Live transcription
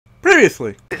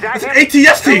Previously. That's an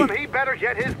ATST! He better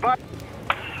get his butt.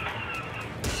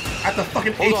 That's a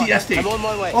fucking ATST. I'm on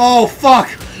my way. Oh, fuck!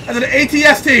 That's an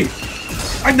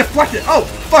ATST! I can deflect it. Oh,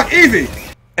 fuck, easy!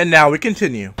 And now we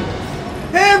continue.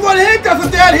 Hey everyone, hey, Dustin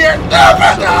Dad here!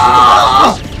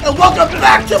 And welcome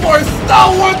back to more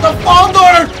Star Wars The Fallen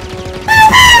Order!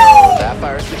 That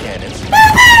fires the cannons.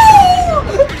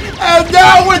 And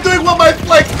now we're doing one of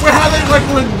my, we're having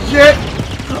legit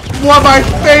one of my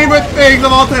favorite things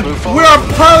of all time. We are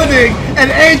piloting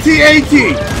an AT-AT.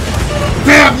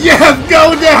 Damn, yes,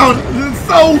 go down! This is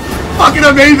so fucking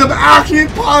amazing. I'm actually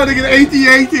piloting an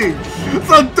AT-AT.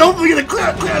 So don't forget to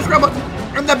clear the scrub button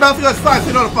and that bell so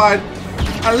you're notified.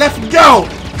 And let's go!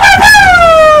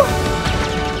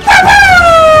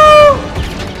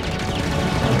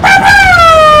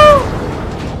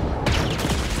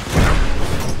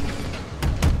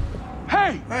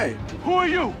 Hey! Hey. Who are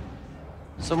you?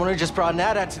 Someone who just brought an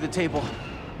AT-AT to the table.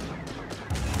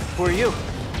 Who are you?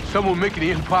 Someone making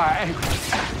the Empire angry.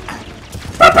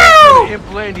 The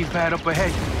Imp landing pad up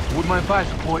ahead. Would mind fire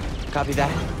support. Copy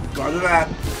that. Go to that.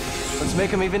 Let's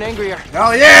make him even angrier.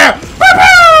 Hell yeah!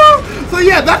 So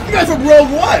yeah, that's the guy from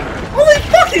Rogue One. Holy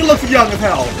fuck, he looks young as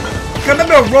hell. I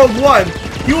remember Rogue One.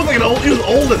 He was like he was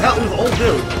old as hell. He was an old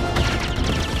dude.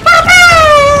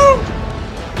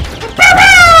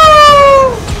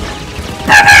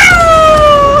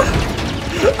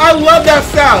 I love that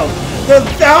sound. The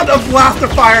sound of blaster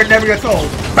fire never gets old.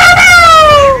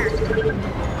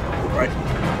 Right.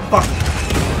 Fuck.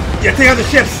 Yeah, take out the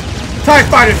ships. TIE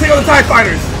fighters. Take out the TIE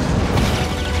fighters.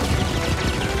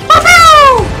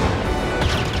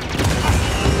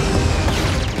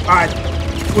 Alright.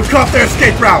 We'll cut off their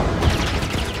escape route.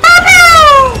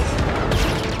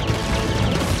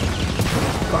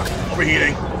 Fuck.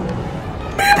 Overheating.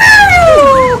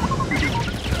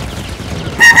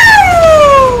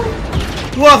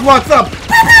 Who else wants up?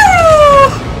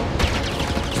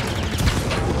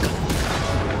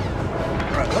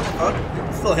 Alright, what the fuck?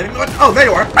 Still hitting me? Oh, there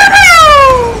you are.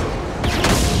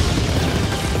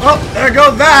 Oh, there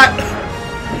goes that.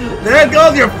 There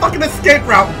goes your fucking escape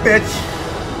route, bitch.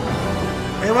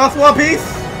 Anyone else want a piece?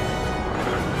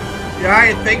 Yeah, I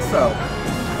didn't think so.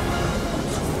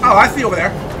 Oh, I see you over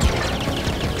there.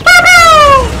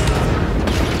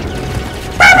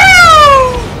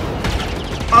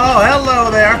 Oh,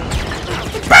 hello there.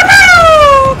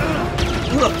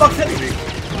 Who the fuck's hitting me?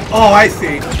 Oh, I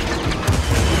see.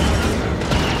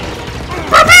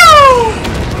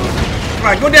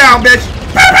 Alright, go down, bitch.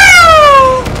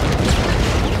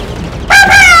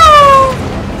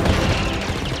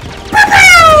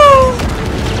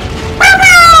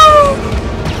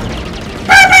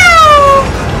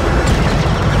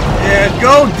 Yeah,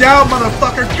 go down,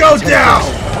 motherfucker. Go down.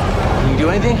 Can you do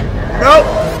anything? Nope.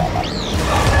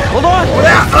 Hold on!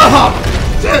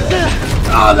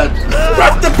 Oh,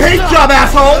 that's the paint job,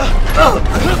 asshole! Oh,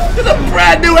 it's a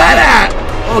brand new AT-AT!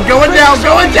 Oh, going down,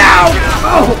 going down!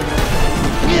 Oh!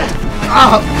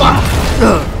 Fuck!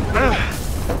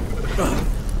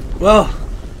 Well...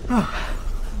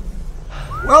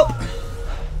 Well...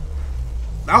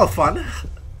 That was fun.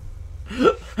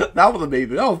 That was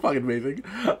amazing. That was fucking amazing.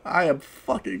 I am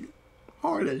fucking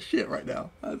hard as shit right now.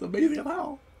 That's amazing as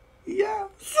hell. Yeah,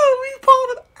 so we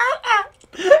pulled it out.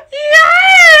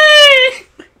 Yay!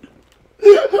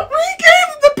 We gave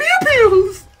them the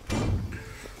pew-pews!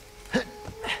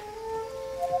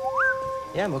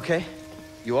 Yeah, I'm okay.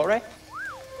 You alright?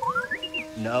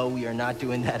 No, we are not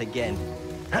doing that again.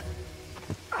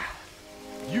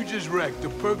 You just wrecked a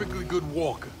perfectly good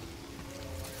walker.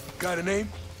 Got a name?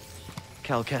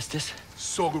 Cal Kestis.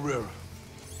 Saw Gerrera.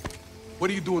 What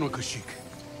are you doing on Kashyyyk?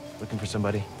 Looking for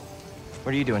somebody.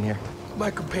 What are you doing here?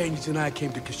 My companions and I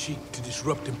came to Kashyyyk to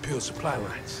disrupt Imperial supply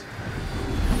lines.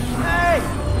 Hey!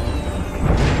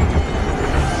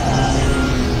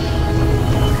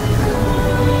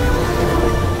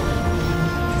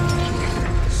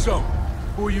 So,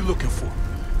 who are you looking for?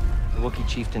 A Wookiee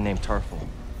chieftain named Tarful.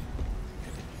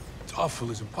 Tarful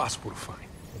is impossible to find.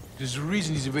 There's a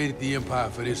reason he's evaded the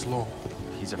Empire for this long.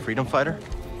 He's a freedom fighter?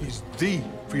 He's the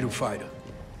freedom fighter.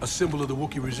 A symbol of the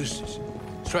Wookiee resistance.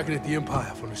 Striking at the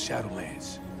Empire from the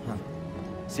Shadowlands. Huh.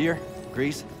 Seer,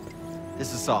 Grease,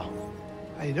 this is Saw.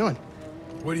 How you doing?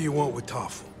 What do you want with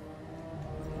Tarful?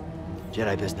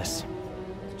 Jedi business.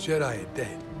 Jedi are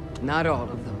dead. Not all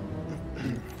of them.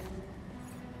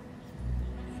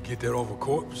 You get that off a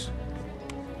corpse?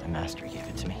 My master gave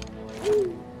it to me.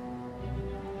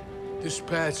 This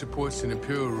pad supports an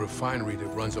Imperial refinery that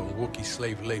runs on Wookiee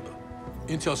slave labor.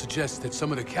 Intel suggests that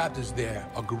some of the captives there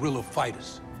are guerrilla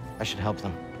fighters. I should help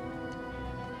them.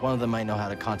 One of them might know how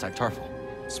to contact Tarful.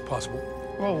 It's possible.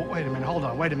 Whoa, wait a minute, hold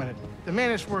on, wait a minute. The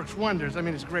Mantis works wonders. I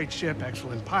mean, it's a great ship,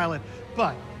 excellent pilot,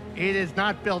 but it is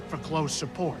not built for close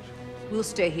support. We'll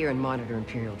stay here and monitor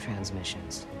Imperial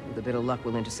transmissions. With a bit of luck,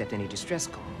 we'll intercept any distress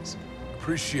calls.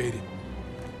 Appreciate it.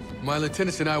 My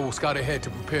lieutenants and I will scout ahead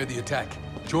to prepare the attack.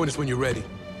 Join us when you're ready.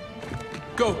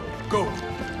 Go, go.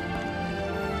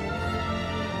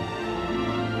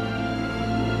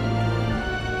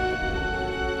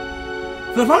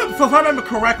 So if I remember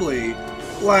correctly,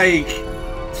 like,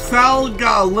 Sal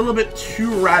got a little bit too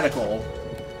radical.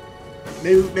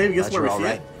 Maybe this is where we see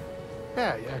it.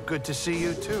 Yeah, good to see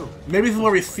you too. Maybe this is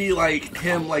where we see like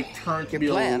him like turn to be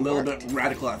a little bit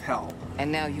radical as hell.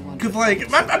 And now you want. Because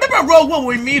like I remember Rogue One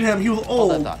when we meet him, he was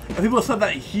old, and people said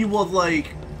that he was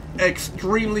like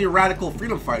extremely radical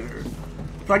freedom fighter.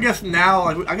 So I guess now,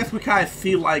 like, I guess we kind of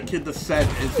see like his descent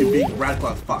into being radical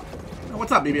as fuck.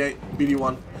 What's up, BB-8,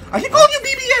 BD-1? I keep calling you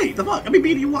BB-8. The fuck? I mean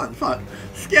BD-1. Fuck.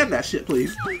 Scan that shit,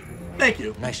 please. Thank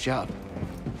you. Nice job.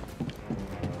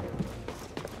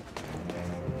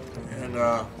 And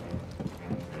yeah,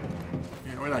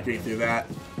 we're not getting through that.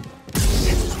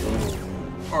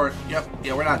 Or yep,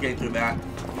 yeah, we're not getting through that.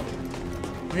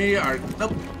 We are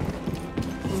nope.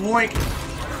 Boink.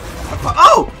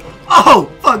 Oh! Oh!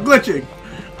 Fuck, glitching.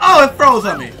 Oh, it froze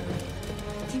on me.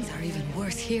 Things are even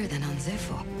worse here than on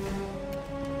Zepho.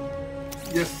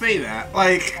 Just say that.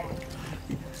 Like,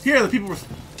 here the people were.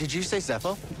 Did you say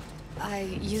Zepho? I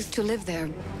used to live there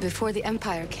before the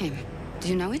Empire came. Do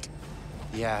you know it?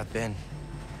 Yeah, I've been.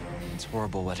 It's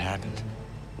horrible what happened.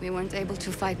 We weren't able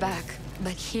to fight back,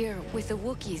 but here, with the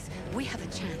Wookiees, we have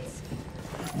a chance.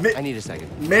 I need a second.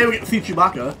 Maybe we get to see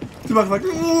Chewbacca. Chewbacca's like,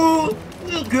 ooh,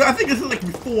 because I think this is like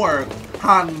before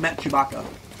Han met Chewbacca.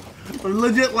 But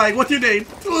legit, like, what's your name?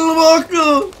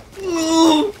 Chewbacca.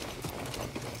 Ooh.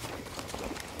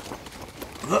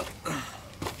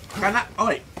 Can I? Oh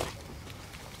wait.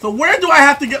 So where do I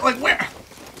have to get? Like where?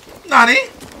 Nani?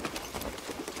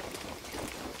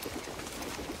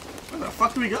 Where the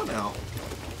fuck do we go now?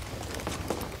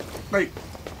 Like,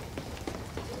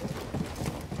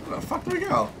 where the fuck do we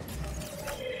go?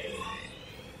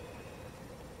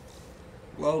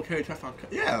 Locate test on.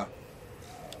 Yeah.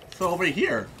 So over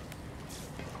here.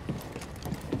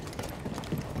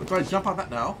 Do I jump on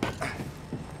that now?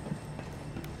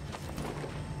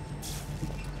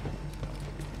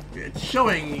 It's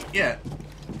showing, yeah.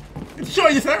 It's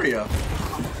showing this area.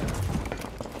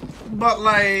 But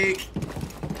like...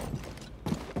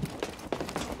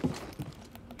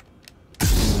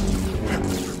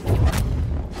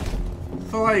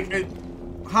 So like, it...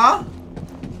 Huh?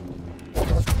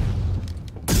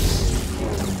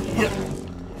 Yeah.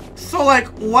 So like,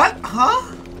 what?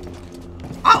 Huh?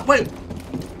 Oh, wait.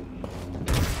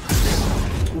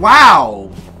 Wow.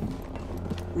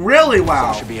 Really?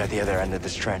 Wow. Should be at the other end of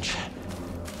this trench.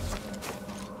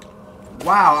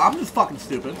 Wow, I'm just fucking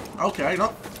stupid. Okay, no.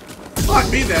 Fuck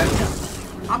me then.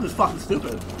 I'm just fucking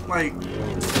stupid. Like.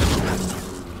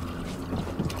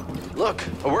 Look,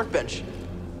 a workbench.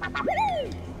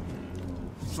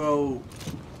 So,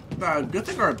 a good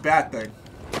thing or a bad thing?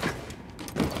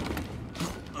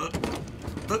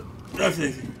 That's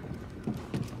easy.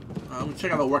 I'm gonna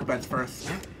check out the workbench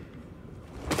first.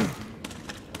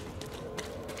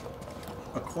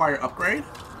 Acquire upgrade.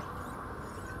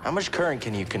 How much current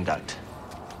can you conduct?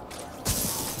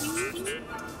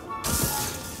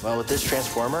 Well, with this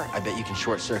transformer, I bet you can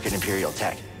short-circuit Imperial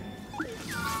tech.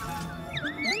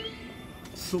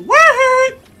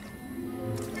 Sweet!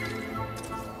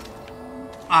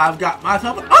 I've got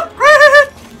myself an upgrade!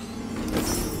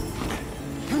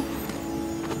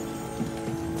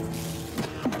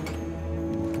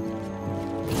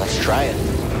 Let's try it.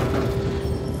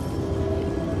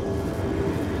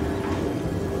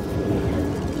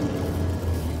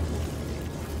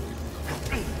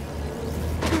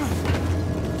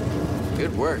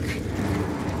 Good work.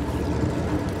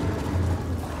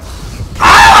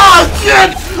 Ah,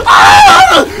 shit!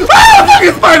 Ah! Ah,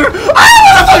 fucking spider!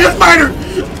 Ah, fucking spider!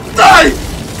 Die!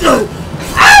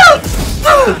 Ah!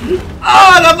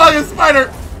 Ah, that fucking spider!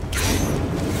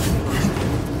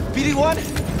 BD-1?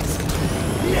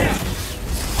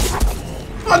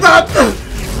 What the?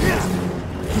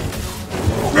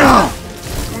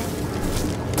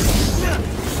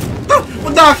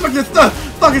 What the fuck this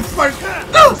fucking spider?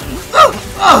 No! No!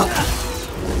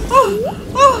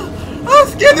 Oh,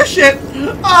 scared the shit!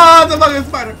 Ah, the fucking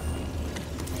spider!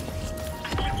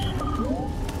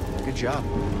 Good job.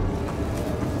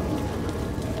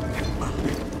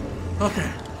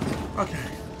 Okay. Okay.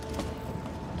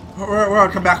 We're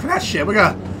gonna come back for that shit. We're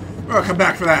gonna come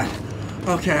back for that.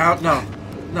 Okay, no.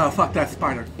 No, fuck that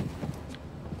spider.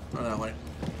 Oh no, wait.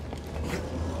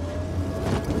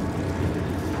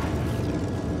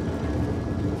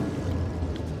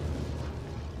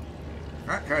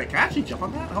 Okay, can I actually jump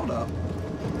on that? Hold up.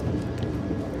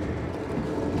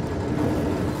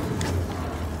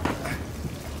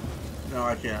 No,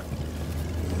 I can't.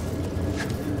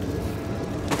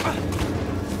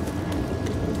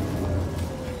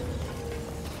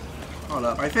 Hold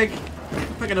up. I think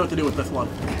I know what to do with this one.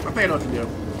 I think I know what to do.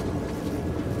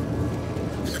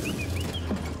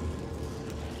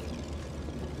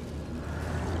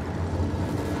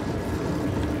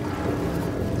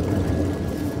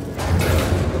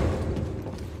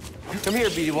 Come here,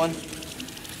 BD1.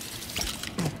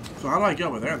 So how do I get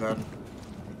over there then?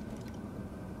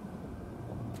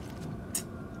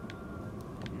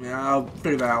 Yeah, I'll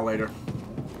figure that out later.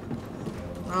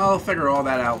 I'll figure all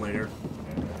that out later.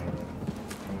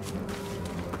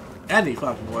 Any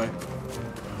fucking way.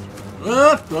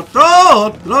 Alright.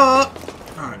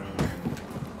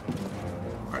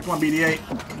 Alright, come on, BD-8.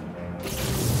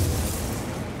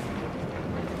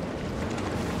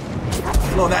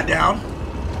 Slow that down.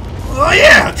 Oh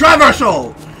yeah!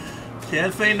 Traversal!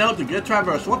 Can't say no to good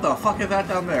traversal. What the fuck is that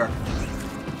down there?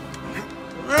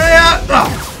 Yeah!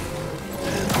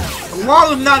 As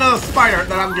long as not another spider,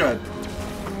 then I'm good.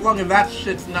 As long as that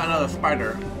shit's not another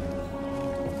spider.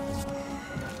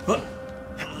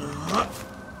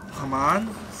 Come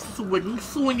on. Swiggy,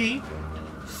 swingy.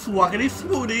 Swaggity,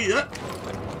 swooty.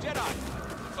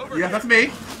 Jedi! Yeah, that's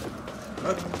me.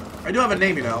 I do have a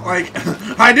name, you know. Like,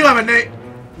 I do have a name.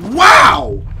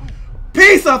 Wow!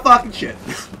 Piece of fucking shit.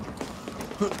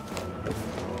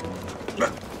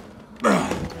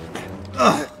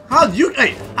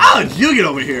 How did you get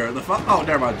over here? The fuck? Oh,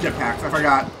 never mind. Jetpacks. I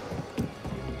forgot.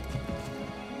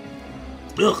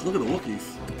 Ugh, look at the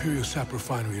Wookiees. Imperial sap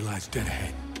refinery lies dead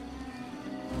ahead.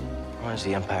 What does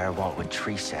the Empire want with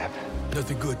tree sap?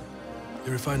 Nothing good.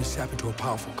 They refine the sap into a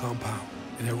powerful compound,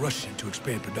 and they're rushing to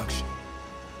expand production.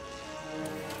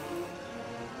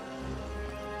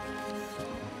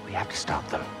 We have to stop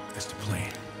them. That's the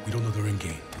plan. We don't know their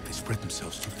endgame, but they spread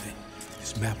themselves too thin.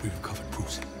 This map we've recovered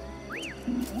proves it.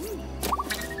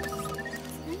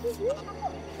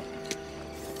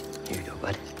 Here you go,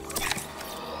 bud.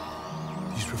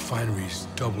 These refineries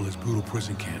double as brutal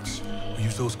prison camps. We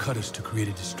use those cutters to create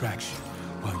a distraction,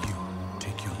 while you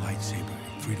take your lightsaber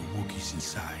and free the Wookiees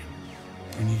inside.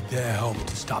 We need their help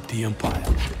to stop the Empire.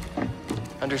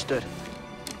 Understood.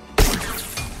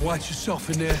 Watch yourself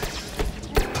in there.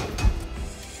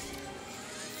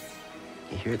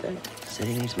 You hear that? Said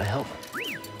he needs my help.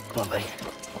 Come on, buddy.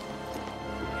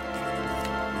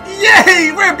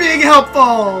 Yay! We're being helpful!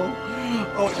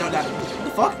 Oh, no, that. What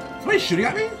the fuck? Somebody shooting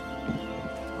at me?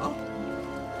 Huh?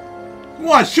 Come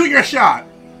on, shoot your shot!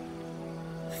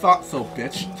 Thought so,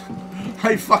 bitch.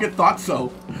 I fucking thought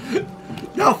so.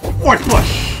 No, force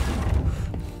push!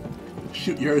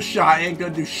 Shoot your shot ain't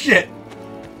gonna do shit.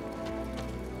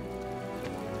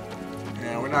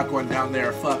 Yeah, we're not going down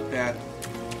there. Fuck that.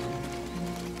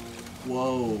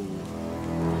 Whoa.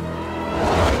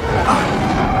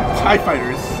 TIE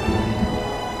fighters.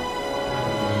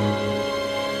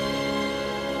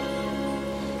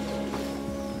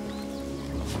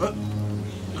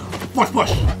 Force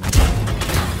push.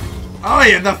 Oh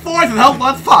yeah, the force is helpful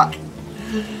as fuck.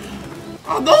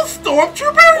 Oh, those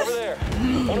stormtroopers? Over there.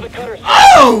 One of the cutters.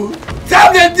 Oh!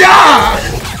 Time to die!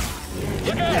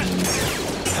 Look at it!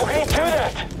 How can you do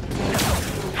that?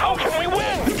 How can we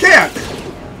win? You can't!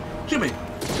 Shoot me.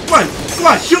 Come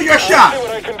on, shoot your shot! See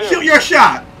what I can do. Shoot your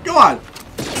shot! Go on!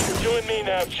 You and me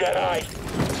now, Jedi.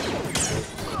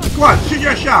 Come on, shoot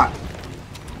your shot!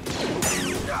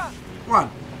 Come on.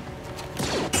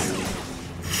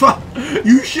 Fuck!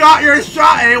 You shot your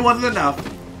shot and it wasn't enough.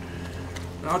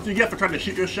 That's what you get for trying to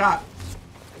shoot your shot.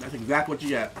 That's exactly what you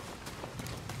get.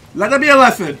 Let that be a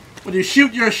lesson. When you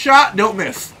shoot your shot, don't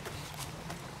miss.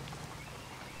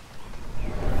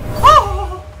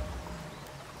 Oh!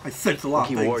 I sense a lot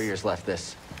of Wookiee things. warriors left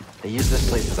this. They used this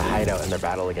place as a hideout in their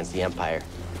battle against the Empire.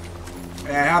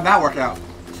 Yeah, how'd that work out?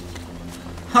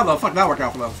 How the fuck did that work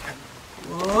out for them?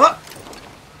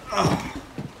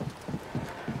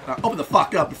 Open the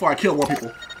fuck up before I kill more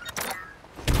people.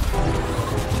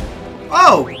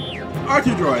 Oh!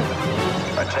 R2 droid.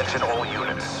 Attention all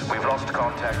units. We've lost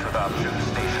contact with our troops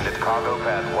stationed at cargo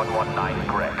pad 119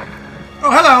 Greg. Oh,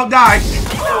 hello, die!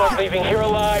 No one's leaving here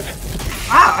alive.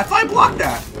 Ah, I thought I blocked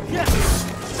that.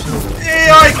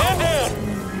 Yoink! Stand down.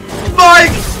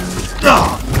 Mike!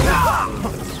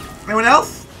 Ugh. Anyone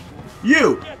else?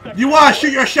 You! You wanna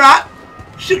shoot your shot?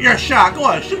 Shoot your shot. Go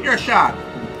on, shoot your shot.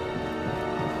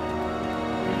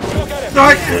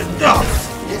 Look at him.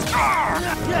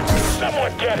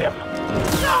 Someone get him.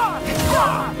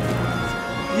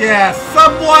 Yeah,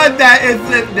 someone that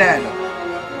isn't dead.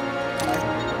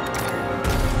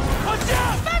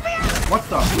 What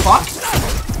the fuck?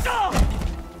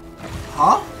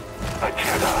 Huh? A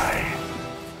Jedi.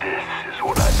 This is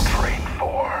what I've trained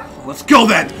for. Let's go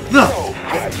then! So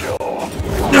fragile.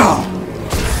 No!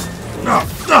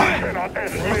 Cannot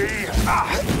end me.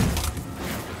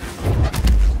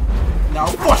 Now,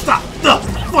 force stop!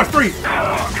 Force freeze!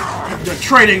 The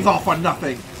training's all for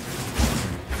nothing.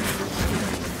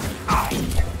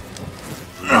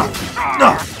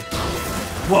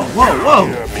 Whoa, whoa, whoa!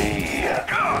 Fear me.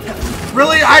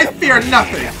 Really? I fear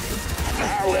nothing!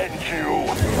 I'll end you.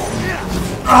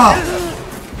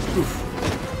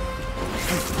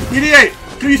 BD-8!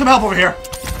 Can you use some help over here?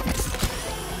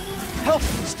 Help!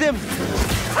 Stim!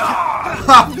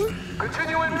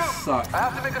 Continue en route. Suck. I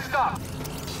have to make a stop.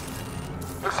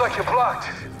 Looks like you're blocked.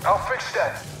 I'll fix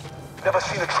that. Never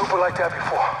seen a trooper like that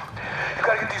before. You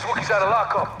gotta get these Wookiees out of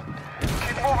lockup.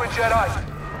 Keep moving, Jedi.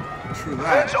 True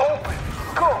that. Vents open.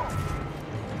 Go.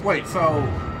 Wait, so...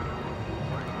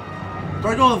 Do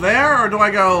I go there, or do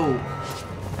I go...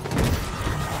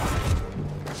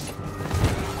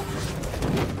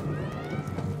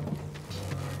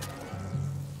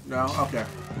 No? Okay.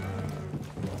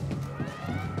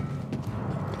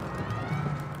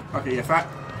 Okay, yes,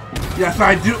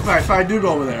 I do. Right, so I do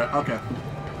go over there. Okay.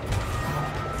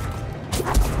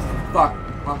 Fuck.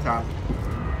 Wrong time.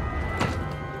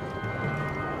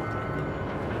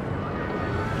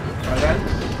 And then,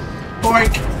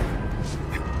 boink.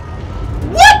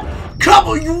 What?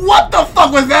 What the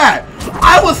fuck was that?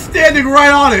 I was standing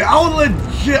right on it. I was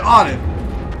legit on it.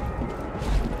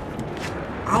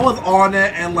 I was on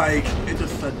it and like it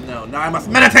just said no. Now I must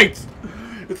meditate.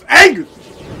 It's anger.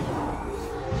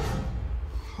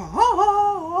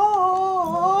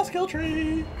 Skill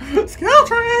tree. Skill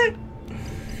tree.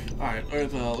 All right,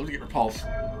 let me get repulse.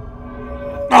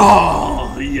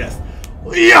 Oh yes.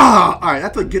 Yeah. All right,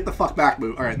 that's a get the fuck back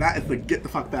move. All right, that is the get the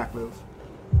fuck back move.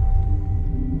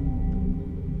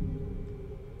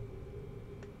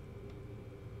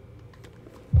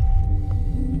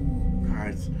 All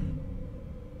right.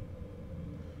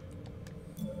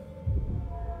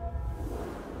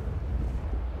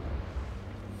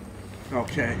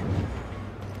 Okay.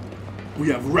 We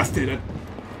have rested at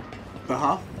the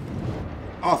huh?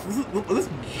 Oh, so this is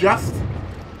just...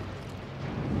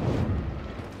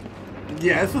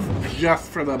 Yeah, this is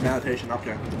just for the meditation.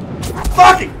 Okay.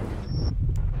 Fucking!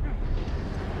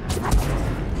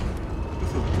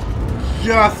 This is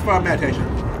just for meditation.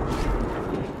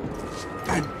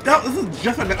 This is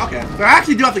just for okay. So I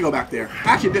actually do have to go back there.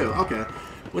 I actually do. Okay.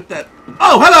 With that...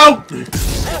 Oh, hello!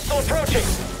 Hostile approaching.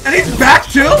 And he's back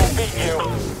too? Beat you.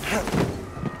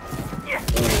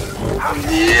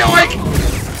 Yoink!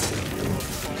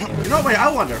 You know, wait, I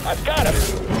wonder. I've got him.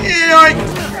 Yoink!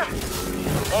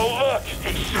 Oh look,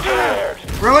 he's scared.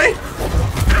 Really?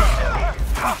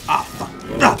 Ah, fuck.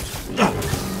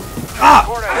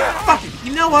 Fuck it.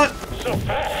 You know what? So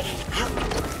fast.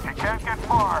 You can't get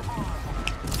far.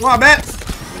 Come on, man.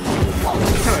 I'm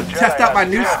trying to test out my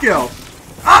new skill.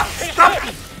 Ah! Stop!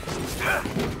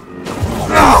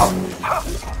 No!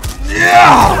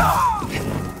 Yeah!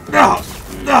 No!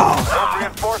 No!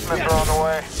 Reinforcements are on the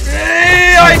way.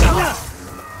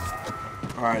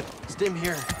 Alright. Stim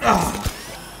here.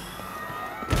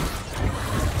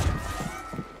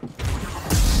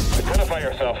 Identify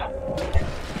yourself.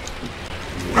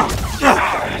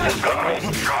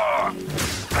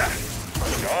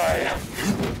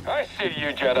 I see you,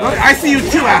 Jedi. I see you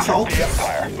too, asshole. The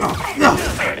Empire. No.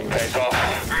 Training pays off.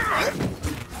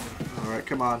 Alright,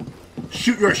 come on.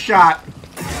 Shoot your shot.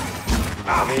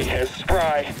 Enemy is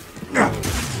spry.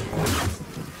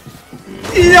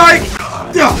 Yoink!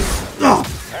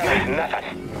 That is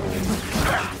nothing.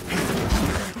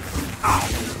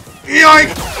 Yoink!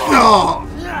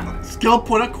 No! Skill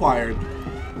point acquired.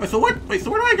 Wait, so where do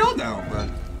I go now?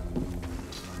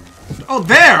 Oh,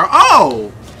 there!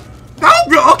 Oh!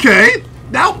 Okay!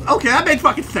 Now, okay, that made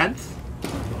fucking sense.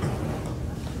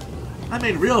 That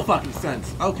made real fucking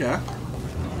sense. Okay.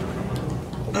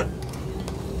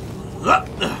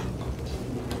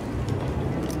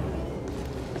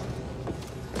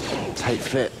 Tight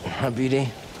fit, huh, BD?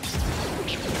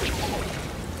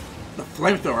 The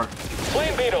flamethrower.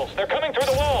 Flame beetles, they're coming through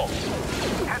the walls.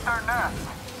 Hit their nest.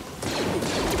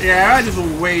 Yeah, I just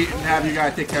wait and have you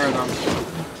guys take care of them.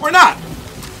 Or not!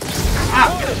 Ah!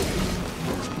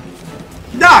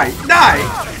 Die! Die!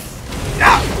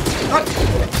 Ah! Launch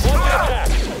attack.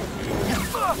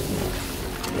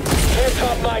 Can't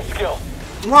top my skill.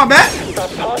 Come on, man! Stop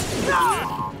punt.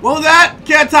 What was that?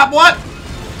 Can't top what?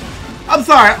 I'm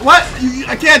sorry, what?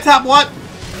 I can't top what?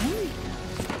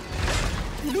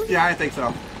 Yeah, I think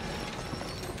so.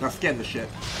 Now scan the shit.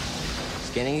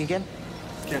 Scanning again?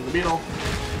 Scan the beetle.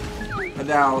 And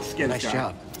now scan the Nice guy.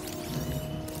 job.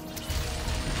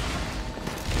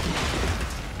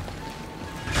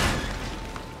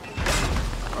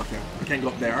 Okay, I can't go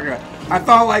up there. Okay. I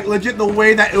thought like legit the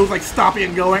way that it was like stopping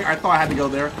and going, I thought I had to go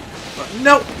there. But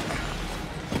nope.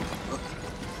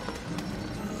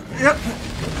 Yep.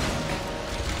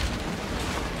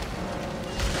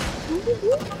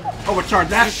 Overcharge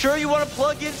that. You sure you want to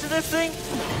plug into this thing?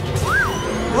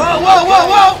 Whoa, whoa, whoa,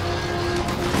 whoa!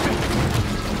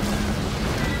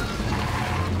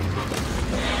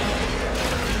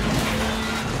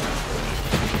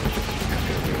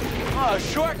 Oh,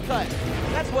 shortcut.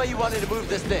 That's why you wanted to move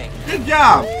this thing. Good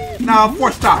job. Now,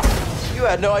 force stop. You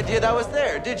had no idea that was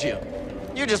there, did you?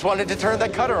 You just wanted to turn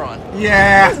that cutter on.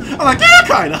 Yeah. I'm like, yeah,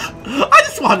 kinda. I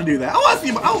just wanted to do that. I want to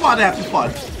see. I want to have some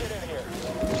fun.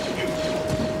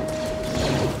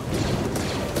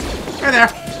 Hey there.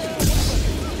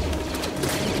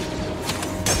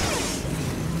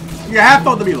 Yeah, have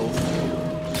fun with the Beatles.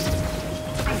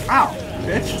 Ow,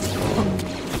 bitch.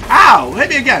 Ow, hit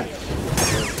me again.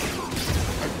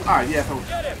 Alright, yeah, so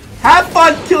have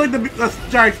fun killing the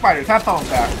giant spiders. Have fun with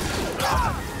that.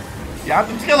 Yeah, I'm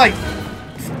just gonna like...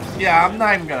 Yeah, I'm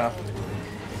not even gonna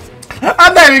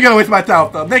waste my time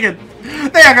with them.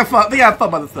 They have fun by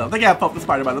themselves. They can have fun with the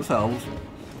spider by themselves.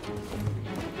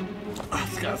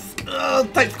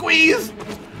 Tight squeeze!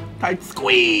 Tight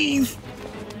squeeze!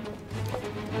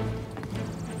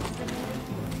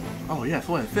 Oh yes,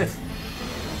 what is this?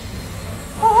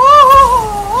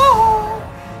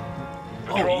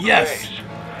 Oh yes!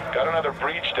 Got another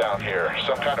breach down here.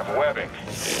 Some kind of webbing.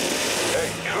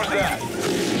 Hey, who's that?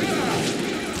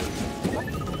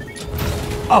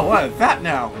 Oh, what is that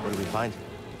now? What did we find?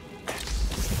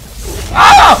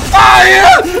 Ah! Ah,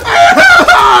 yeah!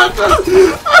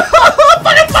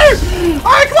 Fucking fire!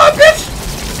 Alright, come on, bitch!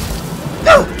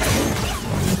 No!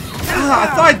 Ah, I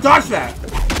thought I dodged that.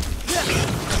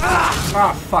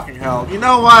 Ah, fucking hell. You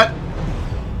know what?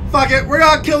 Fuck it. We're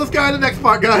gonna kill this guy in the next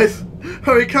part, guys.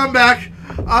 When we come back,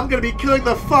 I'm gonna be killing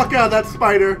the fuck out of that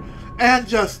spider and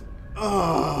just...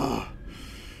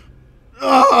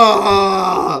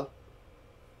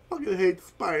 fucking hate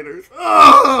spiders.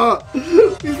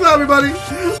 Peace out, everybody.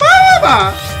 Bye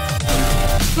bye.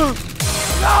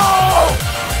 No!